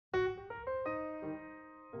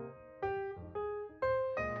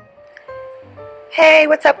Hey,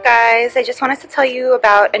 what's up guys? I just wanted to tell you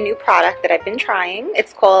about a new product that I've been trying.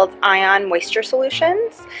 It's called Ion Moisture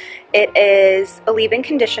Solutions. It is a leave-in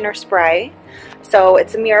conditioner spray. So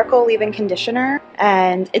it's a miracle leave-in conditioner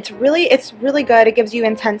and it's really good. It gives you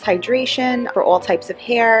intense hydration for all types of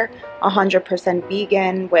hair, 100%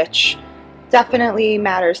 vegan, which definitely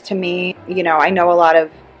matters to me. You know, I know a lot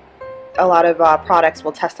of products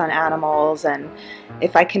will test on animals, and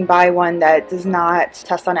if I can buy one that does not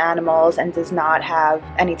test on animals and does not have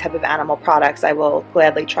any type of animal products, I will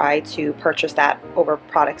gladly try to purchase that over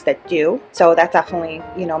products that do. So that definitely,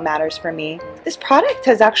 you know, matters for me. This product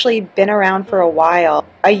has actually been around for a while.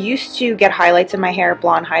 I used to get highlights in my hair,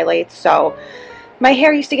 blonde highlights, so my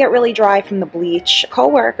hair used to get really dry from the bleach. A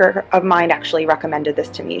coworker of mine actually recommended this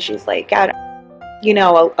to me. She's like, you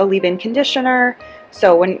know, a leave-in conditioner,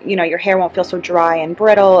 so when, you know, your hair won't feel so dry and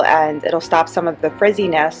brittle, and it'll stop some of the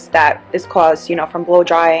frizziness that is caused, you know, from blow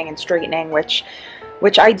drying and straightening, which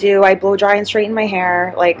I do. I blow dry and straighten my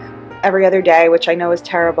hair like every other day, which I know is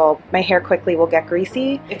terrible. My hair quickly will get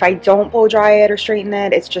greasy. If I don't blow dry it or straighten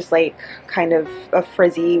it, it's just like kind of a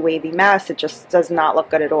frizzy, wavy mess. It just does not look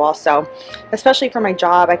good at all. So especially for my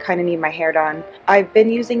job, I kind of need my hair done. I've been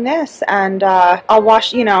using this, and I'll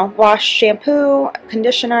wash shampoo,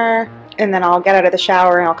 conditioner, and then I'll get out of the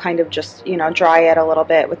shower and I'll kind of just, you know, dry it a little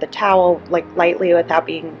bit with the towel, like lightly, without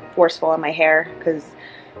being forceful in my hair, because,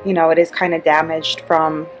 you know, it is kind of damaged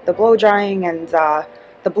from the blow drying and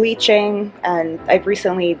the bleaching, and I've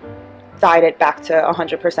recently dyed it back to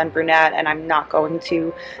 100% brunette, and I'm not going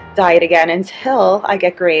to dye it again until I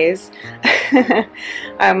get grays.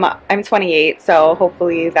 I'm 28, so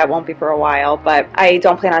hopefully that won't be for a while, but I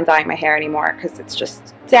don't plan on dyeing my hair anymore because it's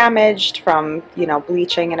just damaged from, you know,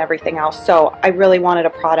 bleaching and everything else. So I really wanted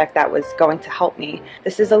a product that was going to help me.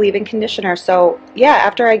 This is a leave-in conditioner, so yeah,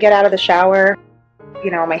 after I get out of the shower,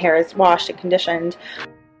 you know, my hair is washed and conditioned,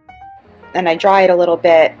 and I dry it a little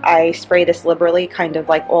bit, I spray this liberally, kind of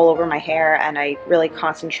like all over my hair, and I really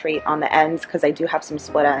concentrate on the ends because I do have some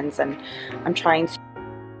split ends, and I'm trying to,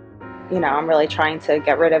 you know, I'm really trying to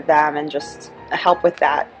get rid of them and just help with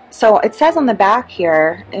that. So it says on the back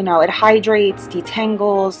here, you know, it hydrates,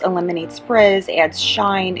 detangles, eliminates frizz, adds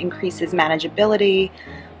shine, increases manageability,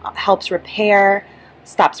 helps repair,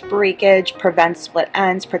 stops breakage, prevents split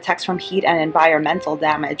ends, protects from heat and environmental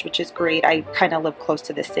damage, which is great. I kind of live close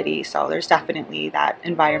to the city, so there's definitely that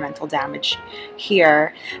environmental damage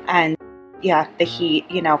here. And yeah, the heat,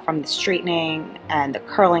 you know, from the straightening and the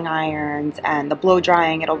curling irons and the blow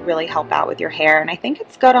drying, it'll really help out with your hair. And I think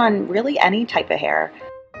it's good on really any type of hair.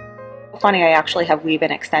 Funny, I actually have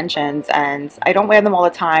leave-in extensions, and I don't wear them all the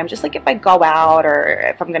time. Just like if I go out or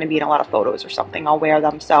if I'm going to be in a lot of photos or something, I'll wear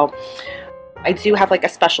them. So I do have like a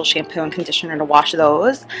special shampoo and conditioner to wash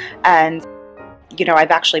those, and you know,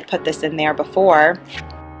 I've actually put this in there before.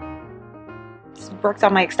 It's worked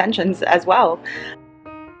on my extensions as well,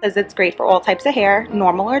 because it's great for all types of hair,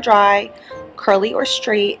 normal or dry, curly or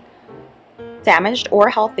straight, damaged or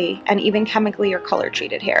healthy, and even chemically or color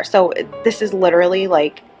treated hair. So this is literally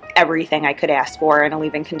like everything I could ask for in a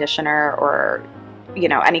leave-in conditioner, or, you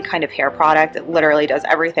know, any kind of hair product. It literally does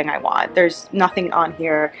everything I want. There's nothing on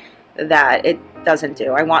here that it doesn't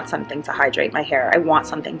do. I want something to hydrate my hair. I want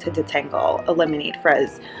something to detangle, eliminate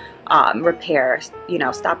frizz, repair, you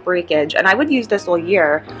know, stop breakage. And I would use this all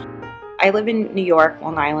year. I live in New York,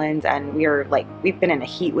 Long Island, and we've been in a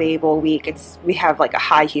heat wave all week. We have like a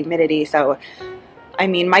high humidity, so I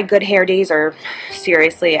mean, my good hair days are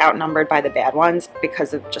seriously outnumbered by the bad ones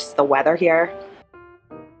because of just the weather here.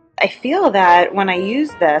 I feel that when I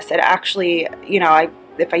use this, it actually, you know,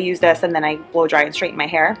 if I use this and then I blow dry and straighten my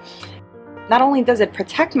hair, not only does it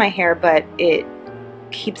protect my hair, but it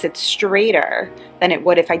keeps it straighter than it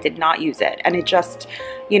would if I did not use it. And it just,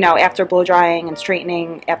 you know, after blow drying and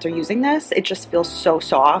straightening, after using this, it just feels so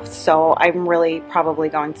soft. So I'm really probably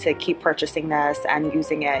going to keep purchasing this and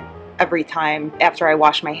using it every time after I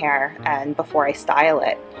wash my hair and before I style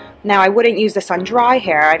it. Now, I wouldn't use this on dry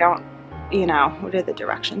hair. I don't, you know, what are the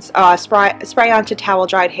directions? Spray onto towel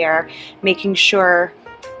dried hair, making sure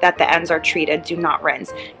that the ends are treated. Do not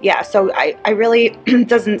rinse. Yeah, so I really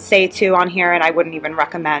doesn't say to on here, and I wouldn't even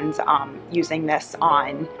recommend using this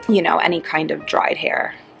on, you know, any kind of dried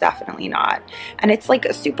hair. Definitely not. And it's like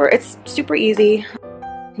it's super easy.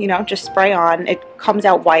 You know, just spray on. It comes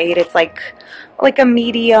out white. It's like a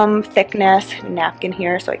medium thickness. I have a napkin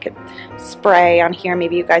here so I could spray on here.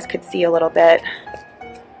 Maybe you guys could see a little bit.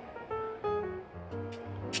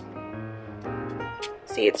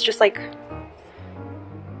 See, it's just like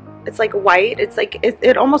It's like white. It's like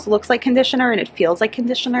it almost looks like conditioner and it feels like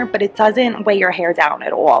conditioner, but it doesn't weigh your hair down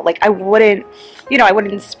at all. Like I wouldn't, you know, I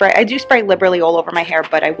wouldn't spray. I do spray liberally all over my hair,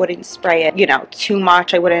 but I wouldn't spray it, you know, too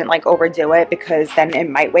much. I wouldn't like overdo it because then it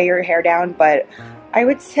might weigh your hair down. But I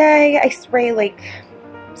would say I spray like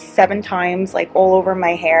 7 times like all over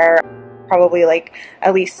my hair, probably like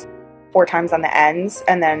at least 4 times on the ends,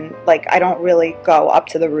 and then like I don't really go up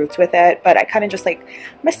to the roots with it, but I kind of just like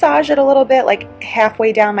massage it a little bit like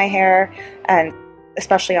halfway down my hair and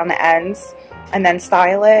especially on the ends, and then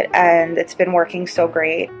style it, and it's been working so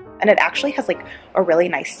great. And it actually has like a really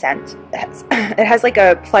nice scent. It has like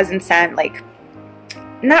a pleasant scent, like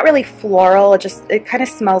not really floral, it kind of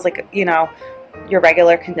smells like, you know, your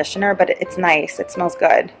regular conditioner, but it's nice. It smells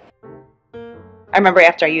good. I remember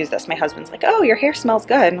after I used this, my husband's like, oh, your hair smells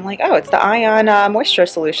good. And I'm like, oh, it's the Ion Moisture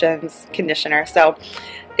Solutions conditioner. So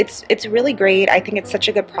it's really great. I think it's such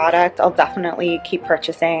a good product. I'll definitely keep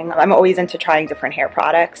purchasing. I'm always into trying different hair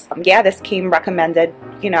products. Yeah, this came recommended,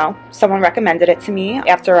 you know, someone recommended it to me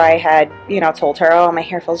after I had, you know, told her, oh, my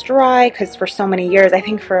hair feels dry, because for so many years, I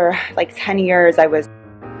think for like 10 years, I was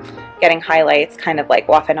getting highlights kind of like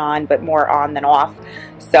off and on, but more on than off.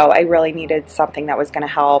 So I really needed something that was going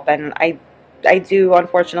to help. And I do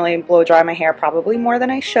unfortunately blow dry my hair probably more than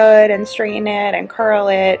I should, and straighten it and curl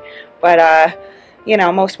it, but you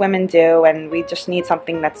know, most women do, and we just need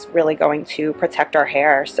something that's really going to protect our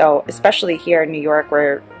hair. So especially here in New York,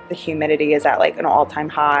 where the humidity is at like an all-time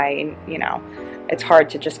high, and you know, it's hard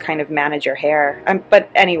to just kind of manage your hair.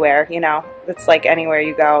 But anywhere, you know, it's like anywhere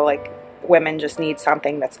you go, like women just need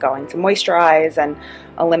something that's going to moisturize and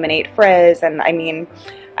eliminate frizz. And I mean,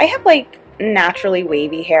 I have like naturally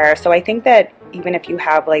wavy hair, so I think that even if you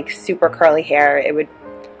have like super curly hair, it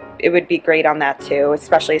would be great on that too,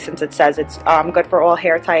 especially since it says it's good for all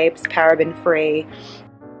hair types, paraben free.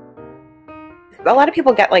 A lot of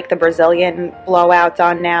people get like the Brazilian blowout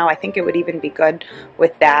done now. I think it would even be good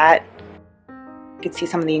with that. You can see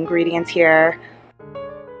some of the ingredients here.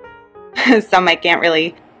 Some I can't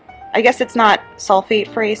really, I guess it's not sulfate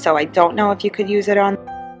free, so I don't know if you could use it on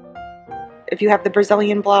if you have the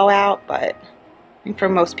Brazilian blowout, but I think for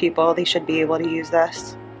most people they should be able to use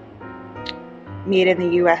this. Made in the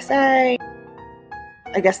USA.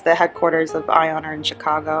 I guess the headquarters of Ion are in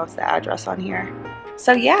Chicago. It's the address on here.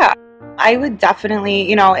 So yeah, I would definitely,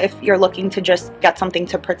 you know, if you're looking to just get something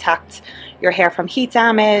to protect your hair from heat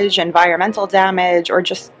damage, environmental damage, or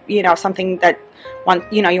just, you know, something that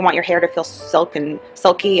you want your hair to feel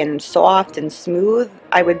silky and soft and smooth,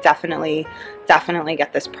 I would definitely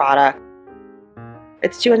get this product.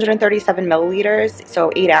 It's 237 milliliters,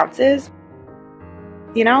 so 8 ounces.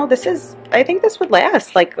 You know, I think this would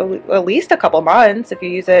last like at least a couple months if you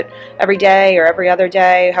use it every day or every other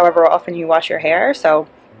day, however often you wash your hair. So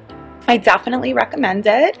I definitely recommend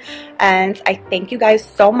it. And I thank you guys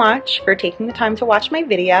so much for taking the time to watch my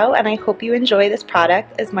video, and I hope you enjoy this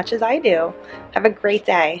product as much as I do. Have a great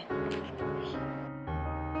day.